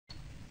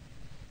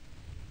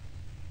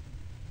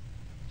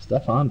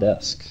Stuff on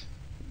desk.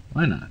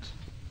 Why not?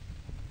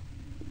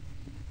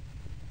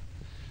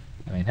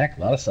 I mean, heck,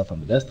 a lot of stuff on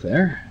the desk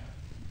there.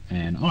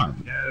 And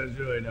arm. Yeah, there's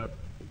really no...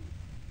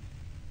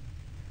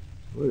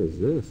 What is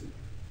this?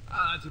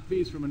 It's a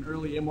piece from an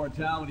early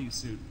immortality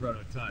suit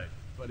prototype,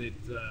 but it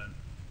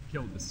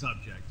killed the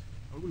subject,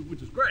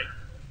 which is great,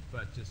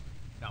 but just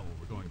not what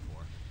we're going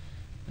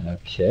for.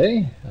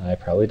 Okay, I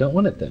probably don't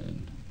want it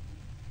then.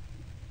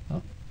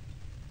 Oh.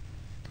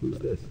 Who's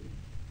this?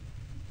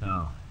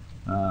 Oh,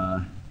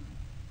 yeah,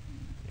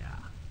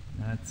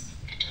 that's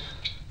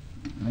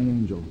my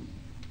angel.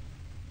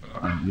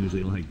 I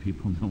usually like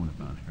people knowing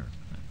about her.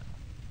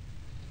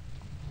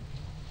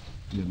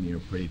 Give me her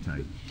pretty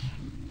tight.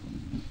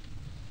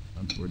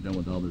 Once we're done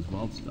with all this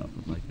vault stuff,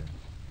 I'd like to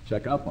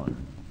check up on her.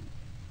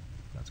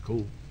 That's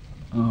cool.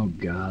 Oh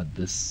God,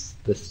 this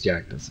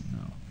Jack doesn't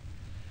know.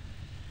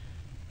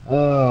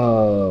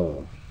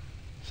 Oh,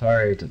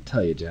 sorry to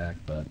tell you, Jack,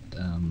 but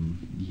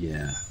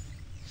yeah,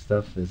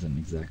 stuff isn't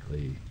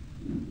exactly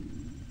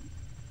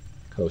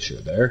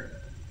kosher there.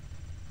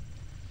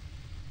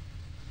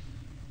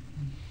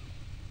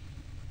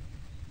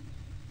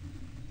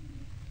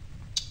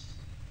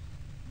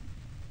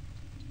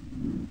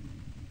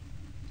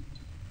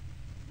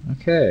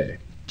 Okay.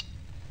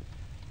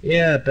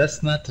 Yeah,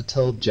 best not to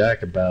tell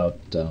Jack about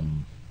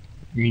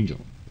Angel.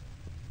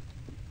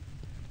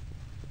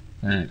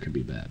 That could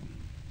be bad.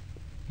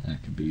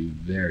 That could be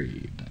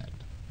very bad.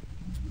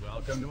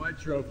 Welcome to my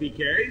trophy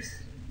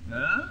case.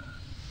 Huh?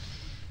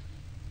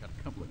 Got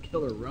a couple of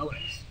killer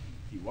relics,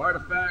 a few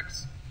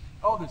artifacts.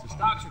 Oh, there's a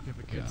stock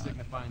certificate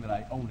signifying that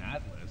I own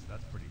Atlas.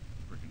 That's pretty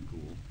freaking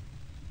cool.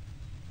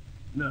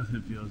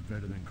 Nothing feels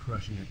better than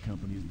crushing a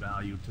company's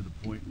value to the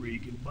point where you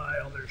can buy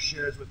all their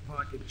shares with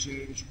pocket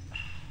change.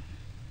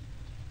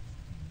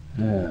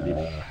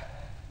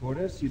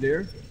 Gortys, you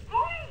there?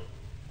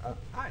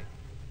 Hi.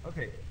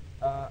 Okay.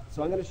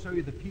 So I'm going to show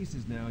you the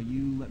pieces now.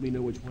 You let me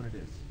know which one it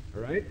is.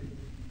 All right?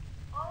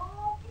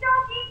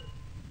 Okie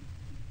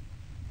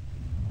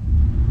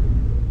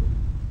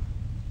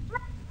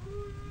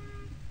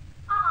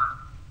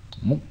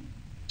Oh.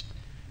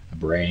 A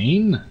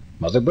brain?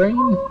 Mother brain?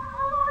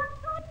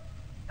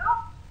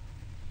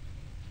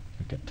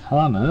 A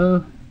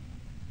katana?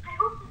 I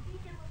hope the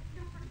pizza was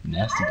super.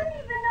 Nasty. I don't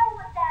even know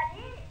what that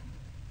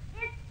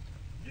is.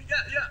 It's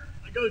Yeah,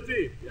 I go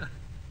deep. Yeah.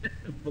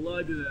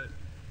 Belonged to that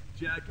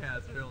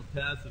jackass Harold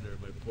Tassiter,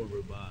 my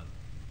former boss.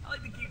 I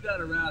like to keep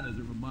that around as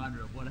a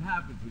reminder of what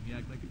happens when you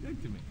act like a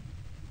dick to me.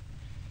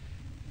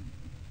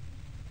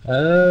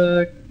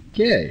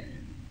 Okay.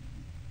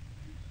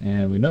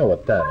 And we know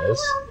what that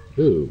is.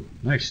 Ooh,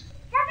 nice.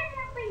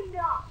 definitely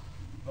not.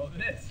 Oh,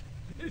 this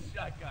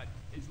shotgun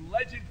is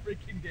legend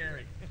freaking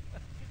daring.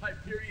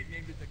 Hyperion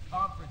named it the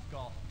conference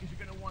call because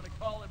you're going to want to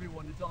call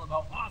everyone to tell them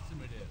how awesome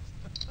it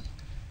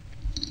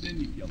is. Then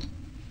you kill them.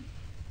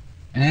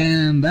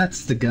 And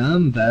that's the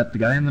gun that the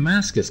guy in the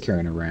mask is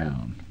carrying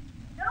around.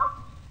 Nope,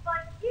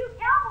 but cute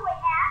cowboy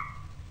hat.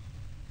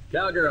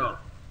 Cowgirl.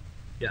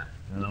 Yeah,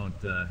 I don't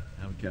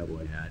have a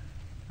cowboy hat.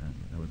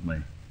 That was my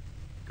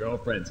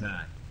girlfriend's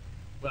hat.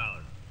 Well,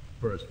 her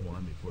first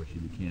one before she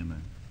became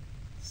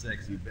a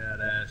sexy,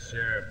 badass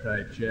sheriff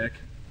type chick.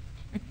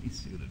 He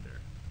suited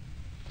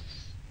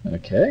her.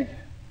 Okay.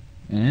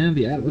 And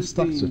the Atlas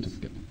stock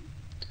certificate.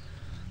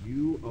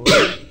 You own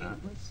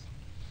Atlas?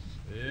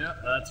 Yeah,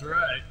 that's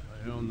right.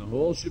 I own the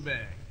whole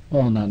shebang.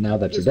 Well, not now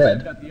that you're Just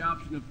I've dead. got the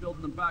option of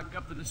building them back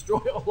up to destroy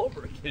all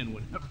over again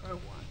whenever I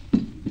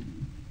want.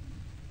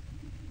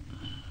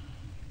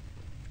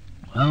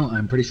 Well,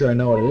 I'm pretty sure I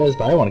know what it is,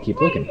 but I want to keep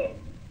looking.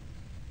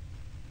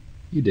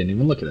 You didn't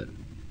even look at it.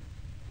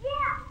 Yeah,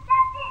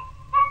 that's it.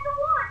 That's the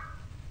one.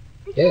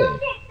 The Hey.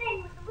 giant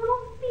thing with the little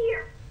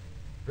spear.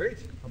 Great.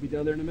 I'll be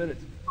down there in a minute.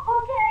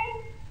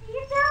 Okay, see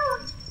you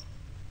soon.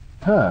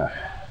 Huh.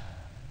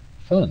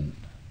 Fun.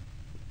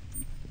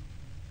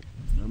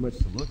 Not much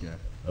to look at.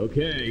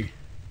 Okay,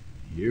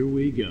 here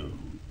we go.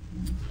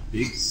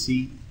 Big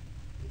seat,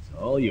 it's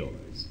all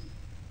yours.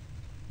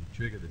 You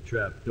trigger the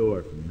trap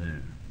door from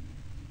there.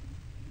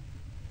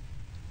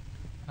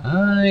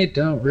 I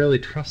don't really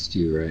trust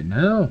you right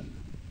now.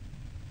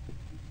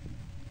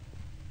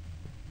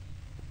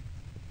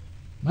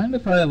 Mind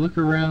if I look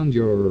around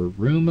your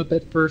room a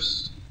bit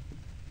first?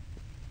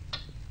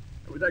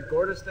 With that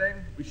Gortys thing,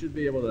 we should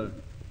be able to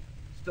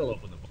still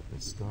open the book.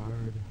 The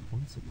starred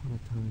once upon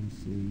a time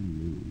sane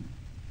moon.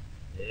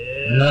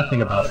 Yeah,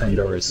 Nothing about you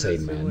Pandora don't is sane,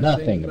 say man. one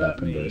Nothing thing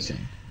about me. Pandora is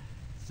sane.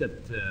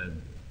 Except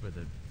for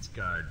the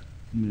scarred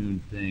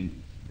moon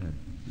thing. That'd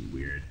be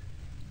weird.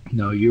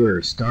 No, you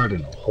are starred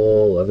in a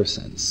whole other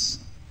sense.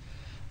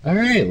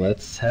 Alright,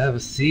 let's have a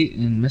seat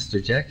in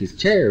Mr. Jackie's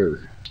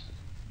chair.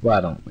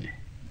 Why don't we?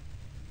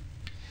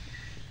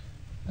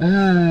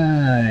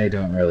 I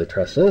don't really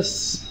trust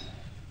this.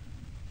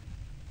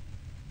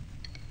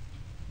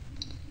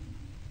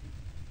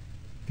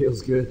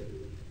 Feels good.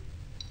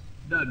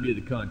 That'd be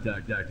the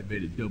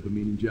contact-activated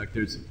dopamine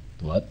injectors.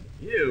 What?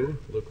 You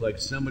look like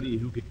somebody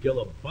who could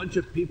kill a bunch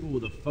of people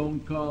with a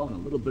phone call and a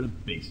little bit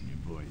of bass in your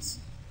voice.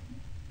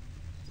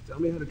 Tell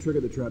me how to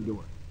trigger the trap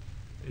door.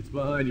 It's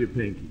behind your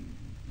pinky.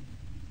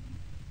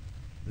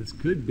 This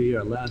could be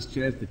our last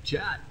chance to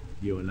chat,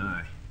 you and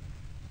I.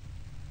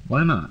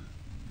 Why not?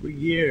 For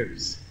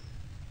years,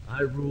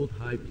 I ruled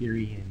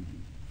Hyperion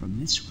from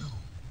this room.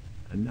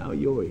 And now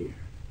you're here.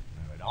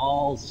 Where it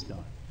all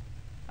started.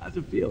 How's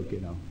it feel,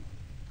 kiddo?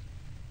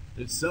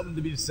 There's something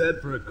to be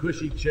said for a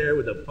cushy chair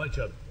with a bunch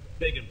of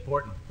big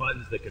important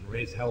buttons that can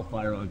raise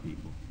hellfire on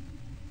people.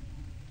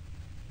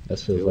 That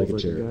feels like a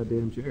chair.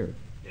 goddamn chair.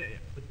 Yeah,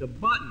 but the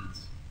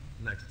buttons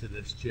next to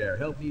this chair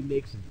help me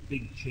make some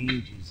big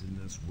changes in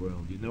this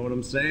world. You know what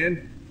I'm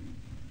saying?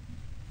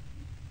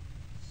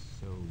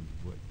 So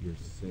what you're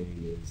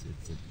saying is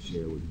it's a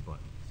chair with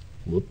buttons.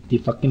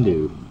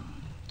 Whoop-de-fucking-do.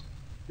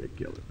 You're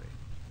killing me.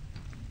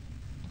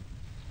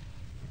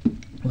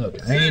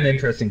 Look, I ain't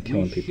interested in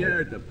killing we people.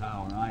 shared the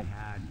power I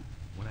had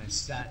when I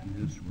sat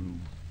in this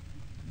room.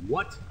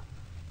 What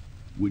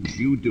would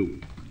you do?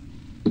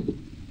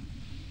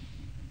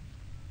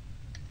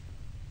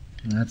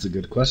 That's a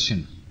good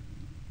question.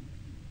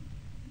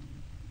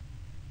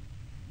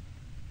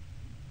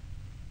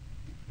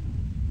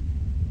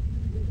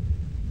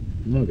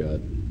 Oh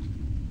god.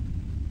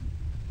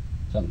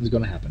 Something's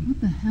gonna happen. What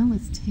the hell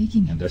is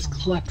taking him? And there's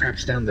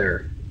claptraps down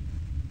there.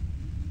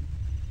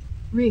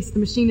 Rhys, the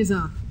machine is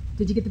off.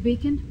 Did you get the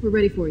beacon? We're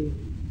ready for you.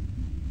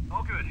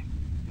 All good.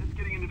 It's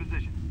getting into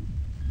position.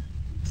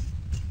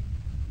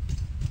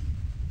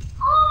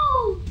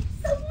 Oh!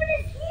 Someone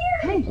is here!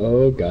 Hey,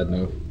 Oh god,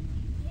 no.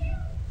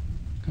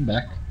 Come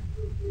back.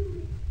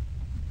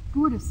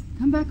 Gortys,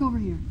 come back over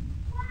here.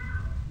 Wow!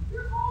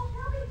 You're all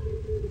telling me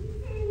to do the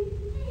same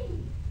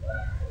thing!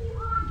 What's the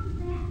odds of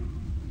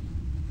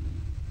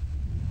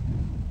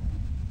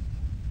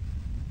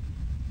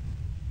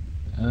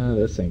that?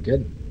 This ain't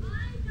good. I'm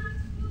not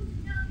supposed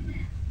to know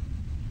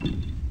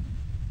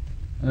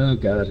that. Oh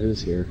god,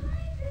 who's here? I'm in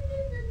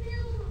the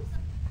middle of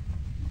something.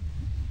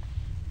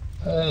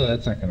 Oh,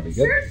 that's not gonna be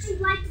good. Sure,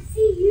 she'd like to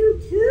see you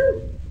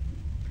too.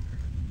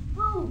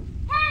 Oh,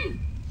 hey!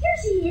 Here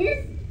she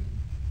is!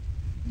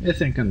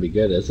 This ain't gonna be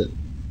good, is it?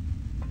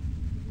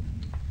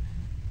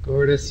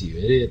 Gortys, you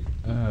idiot.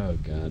 Oh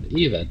god.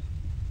 Event.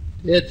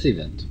 It's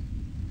event.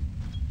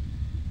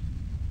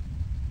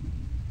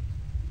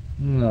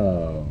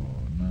 No,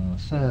 no,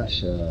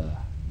 Sasha.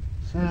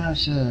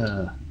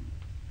 Sasha.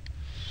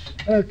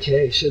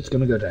 Okay, shit's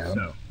gonna go down.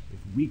 So, if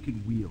we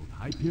could wield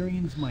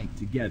Hyperion's might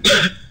together,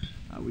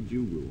 how would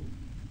you rule?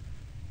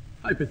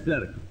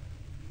 Hypothetical,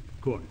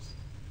 of course.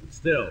 But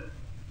still,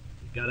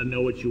 you gotta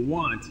know what you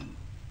want.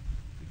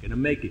 You're gonna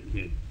make it,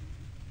 kid.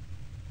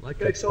 Like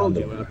I Fix told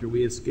you Pandora. after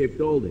we escaped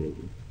Old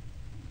Haven.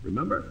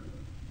 Remember?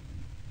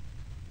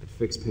 I'd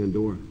fix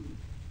Pandora.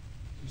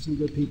 There's some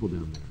good people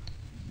down there.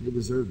 They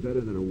deserve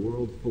better than a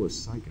world full of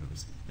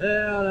psychos.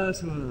 Yeah,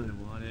 that's what I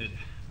wanted.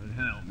 But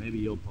hell, maybe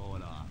you'll pull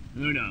it off.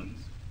 Who knows?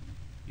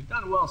 You've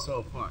done well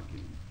so far,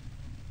 kid.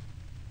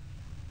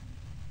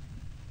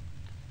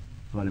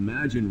 But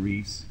imagine,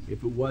 Rhys,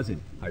 if it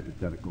wasn't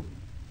hypothetical.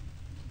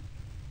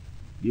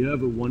 Do you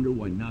ever wonder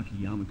why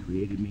Nakayama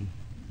created me?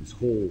 This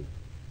whole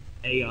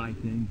AI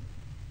thing?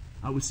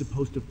 I was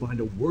supposed to find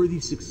a worthy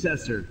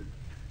successor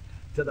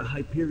to the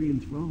Hyperion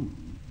throne.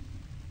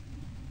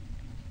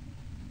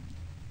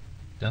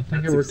 Don't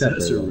think That it worked out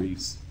very successor, well.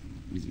 Rhys,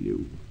 is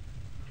you.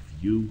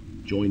 If you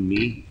join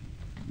me,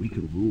 we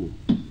could rule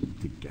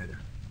together.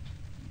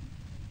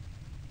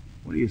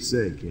 What do you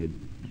say, kid?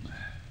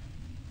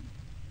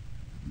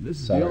 This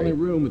is Sorry. the only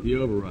room with the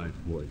override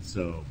for it,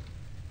 so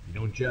if you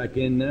don't jack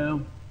in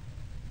now,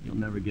 you'll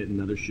never get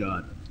another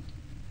shot.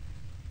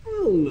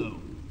 Hell no.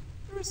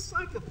 You're a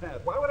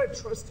psychopath. Why would I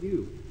trust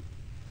you?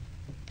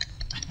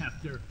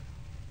 After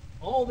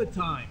all the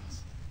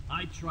times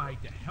I tried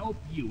to help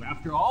you,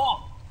 after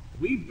all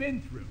we've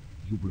been through,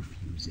 you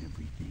refuse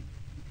everything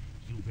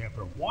you've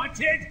ever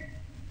wanted?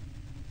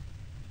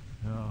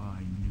 Oh, I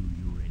knew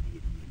you were an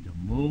idiot the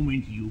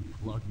moment you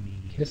plugged me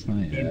Kiss my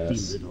in empty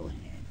ass. little head.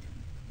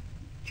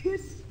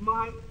 Kiss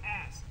my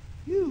ass.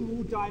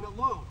 You died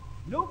alone.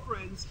 No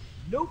friends,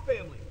 no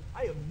family.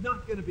 I am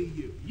not gonna be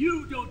you.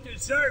 You don't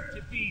deserve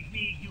to be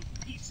me, you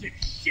piece of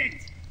shit!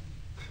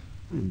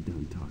 I'm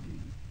done talking.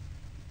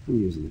 I'm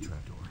using the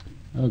trapdoor.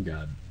 Oh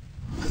god.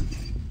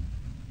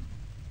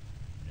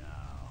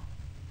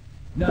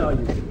 No, you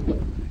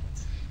didn't.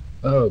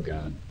 Oh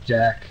god.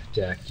 Jack,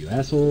 you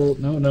asshole.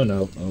 No, no,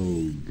 no.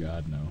 Oh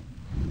god, no.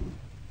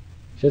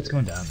 Shit's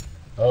going down.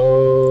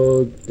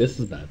 Oh, this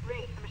is bad.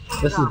 Rhys, the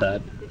machine This is off.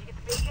 bad. Did you get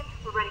the beacon?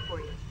 We're ready for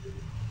you.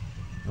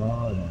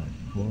 Oh, that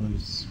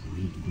boy's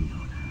sweet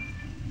Fiona.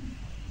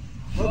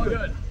 Oh,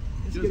 good.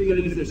 Just getting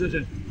getting into into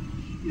decision.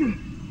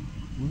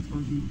 What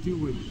are you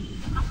doing?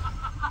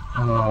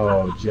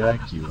 Oh,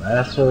 Jack, you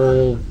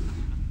asshole.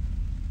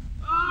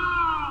 Oh, I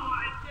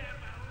can't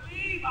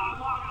believe how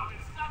long I've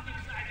been stuck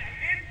inside that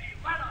empty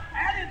little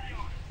head of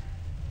yours.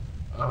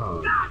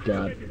 Oh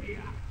god. Good to be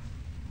out.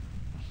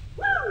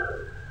 Woo!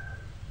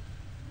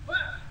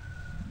 Well,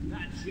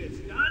 that shit's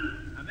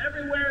done. I'm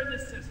everywhere in the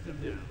system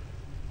now.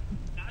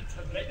 Not to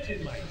mention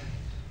my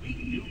sweet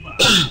new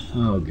body.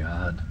 Oh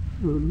god.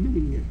 You're a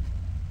maniac.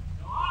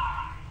 So I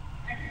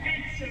am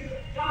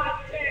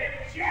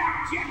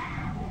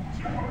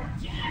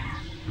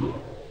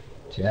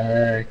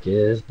Jack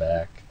is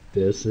back.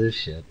 This is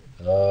shit.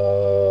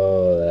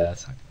 Oh,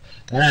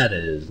 that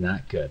is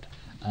not good.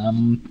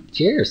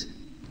 Cheers.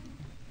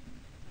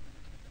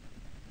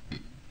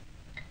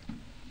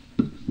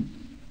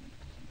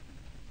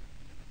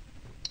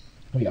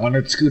 We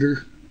honored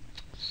Scooter.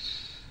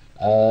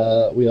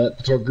 We let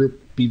the tour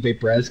group be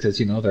vaporized because,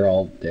 you know, they're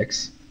all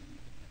dicks.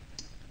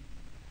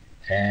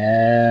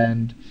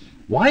 And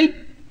why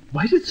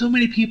did so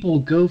many people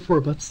go for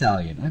a butt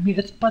stallion? I mean,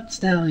 it's butt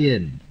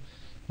stallion.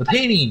 The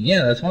painting,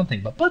 yeah, that's one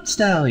thing, but butt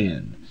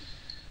stallion.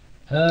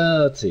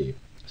 Let's see.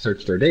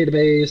 Searched her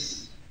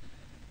database.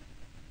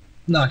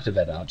 Knocked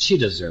Yvette out. She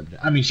deserved it.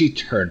 I mean, she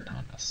turned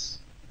on us.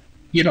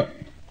 You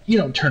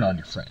don't turn on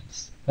your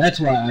friends. That's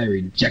why I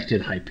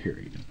rejected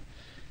Hyperion.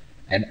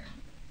 And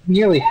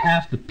nearly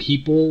half the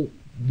people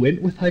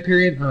went with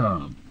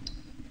Hyperion.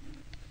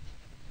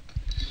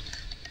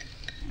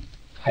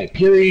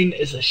 Hyperion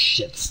is a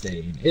shit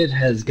stain. It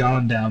has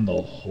gone down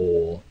the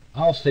hole.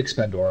 I'll fix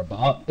Pandora,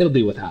 but it'll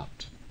be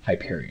without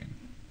Hyperion.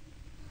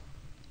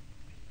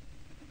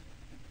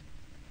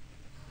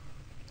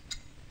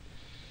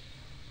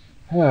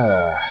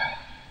 Crap.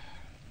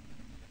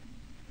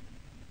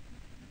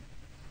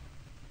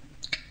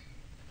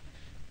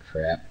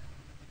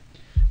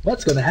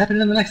 What's going to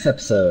happen in the next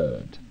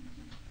episode?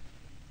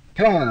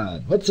 Come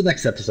on, what's the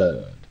next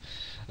episode?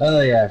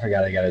 Oh yeah, I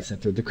forgot I gotta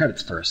sit through the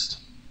credits first.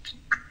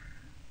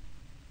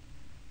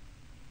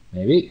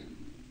 Maybe?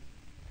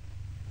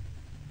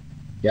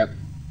 Yep.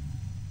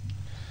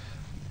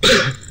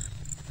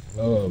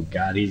 Oh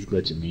god, he's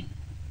glitching me.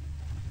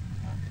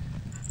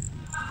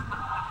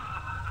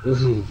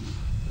 Ooh.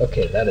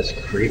 Okay, that is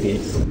creepy.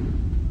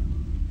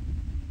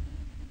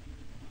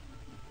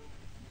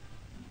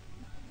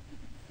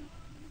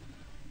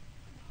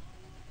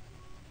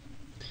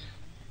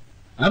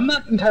 I'm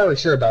not entirely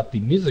sure about the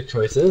music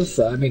choices.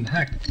 I mean,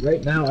 heck,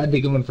 right now I'd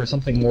be going for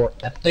something more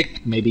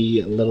epic,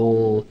 maybe a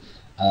little,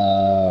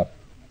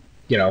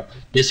 you know,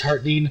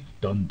 disheartening,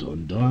 dun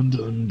dun dun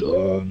dun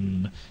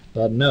dun.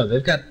 But no,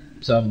 they've got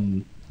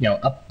some, you know,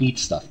 upbeat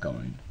stuff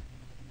going.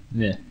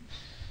 Yeah.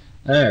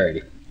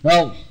 Alrighty.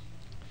 Well,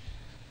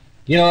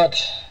 you know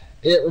what?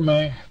 It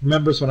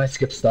remembers when I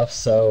skip stuff,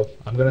 so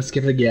I'm gonna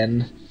skip it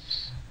again.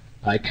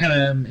 I kind of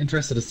am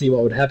interested to see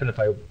what would happen if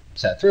I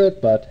sat through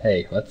it, but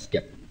hey, let's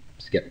skip.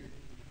 Skip.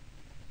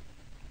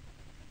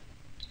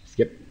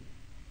 Skip.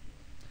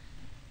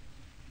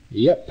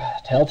 Yep,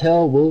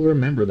 Telltale will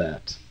remember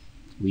that.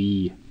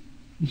 Wait.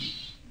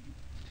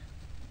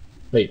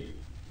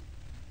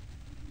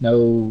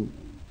 No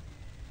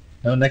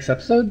next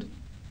episode?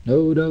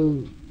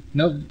 No.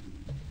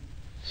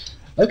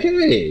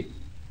 Okay.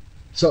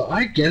 So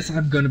I guess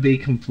I'm gonna be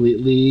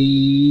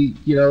completely,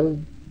 you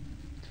know,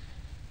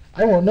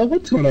 I won't know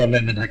what's going on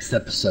in the next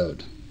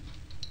episode.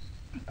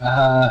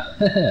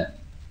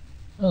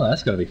 Well,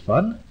 that's gonna be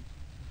fun.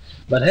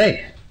 But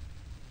hey,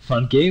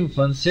 fun game,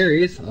 fun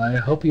series. I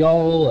hope you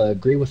all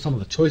agree with some of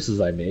the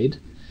choices I made.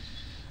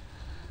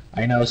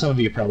 I know some of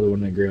you probably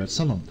wouldn't agree with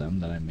some of them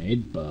that I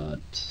made,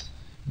 but,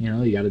 you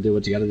know, you gotta do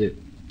what you gotta do.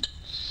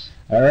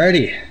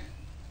 Alrighty.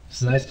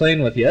 It's nice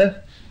playing with you.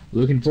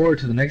 Looking forward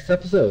to the next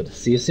episode.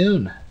 See you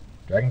soon.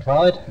 Dragon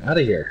Twilight, out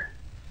of here.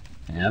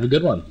 Have a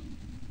good one.